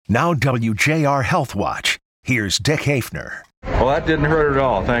Now WJR Health Watch. Here's Dick Hafner. Well, that didn't hurt at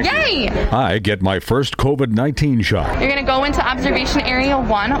all. Thank you. Yay! I get my first COVID-19 shot. You're going to go into observation area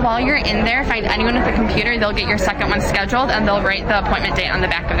 1. While you're in there, find anyone with a computer. They'll get your second one scheduled, and they'll write the appointment date on the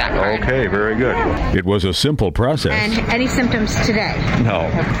back of that card. Okay, very good. It was a simple process. And any symptoms today? No.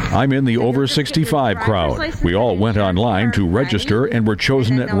 I'm in the over 65 crowd. We all went online to register and were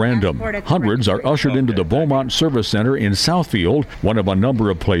chosen at random. Hundreds are ushered into the Beaumont Service Center in Southfield, one of a number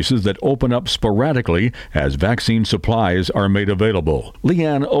of places that open up sporadically as vaccine supplies are made available.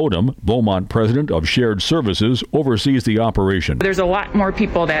 Leanne Odom, Beaumont president of Shared Services, oversees the operation. There's a lot more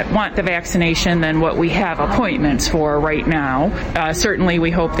people that want the vaccination than what we have appointments for right now. Certainly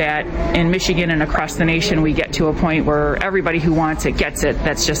we hope that in Michigan and across the nation we get to a point where everybody who wants it gets it.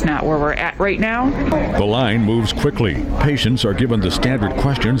 That's just not where we're at right now. The line moves quickly. Patients are given the standard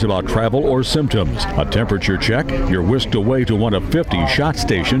questions about travel or symptoms. A temperature check, you're whisked away to one of 50 shot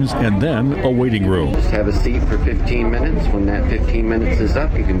stations, and then a waiting room. Just have a seat for 15 minutes. When that 15 minutes is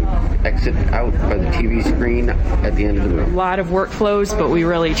up, you can exit out by the TV screen at the end of the room. A lot of workflows, but we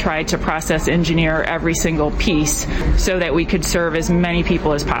really tried to process engineer every single piece so that we could serve as many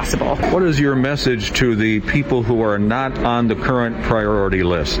people as possible. What is your message to the people who are not on the current priority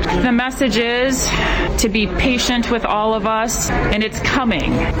list? The message is to be patient with all of us, and it's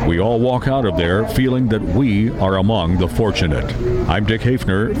coming. We all walk out of there feeling that we are among the fortunate. I'm Dick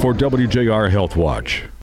Hafner for WJR Health Watch.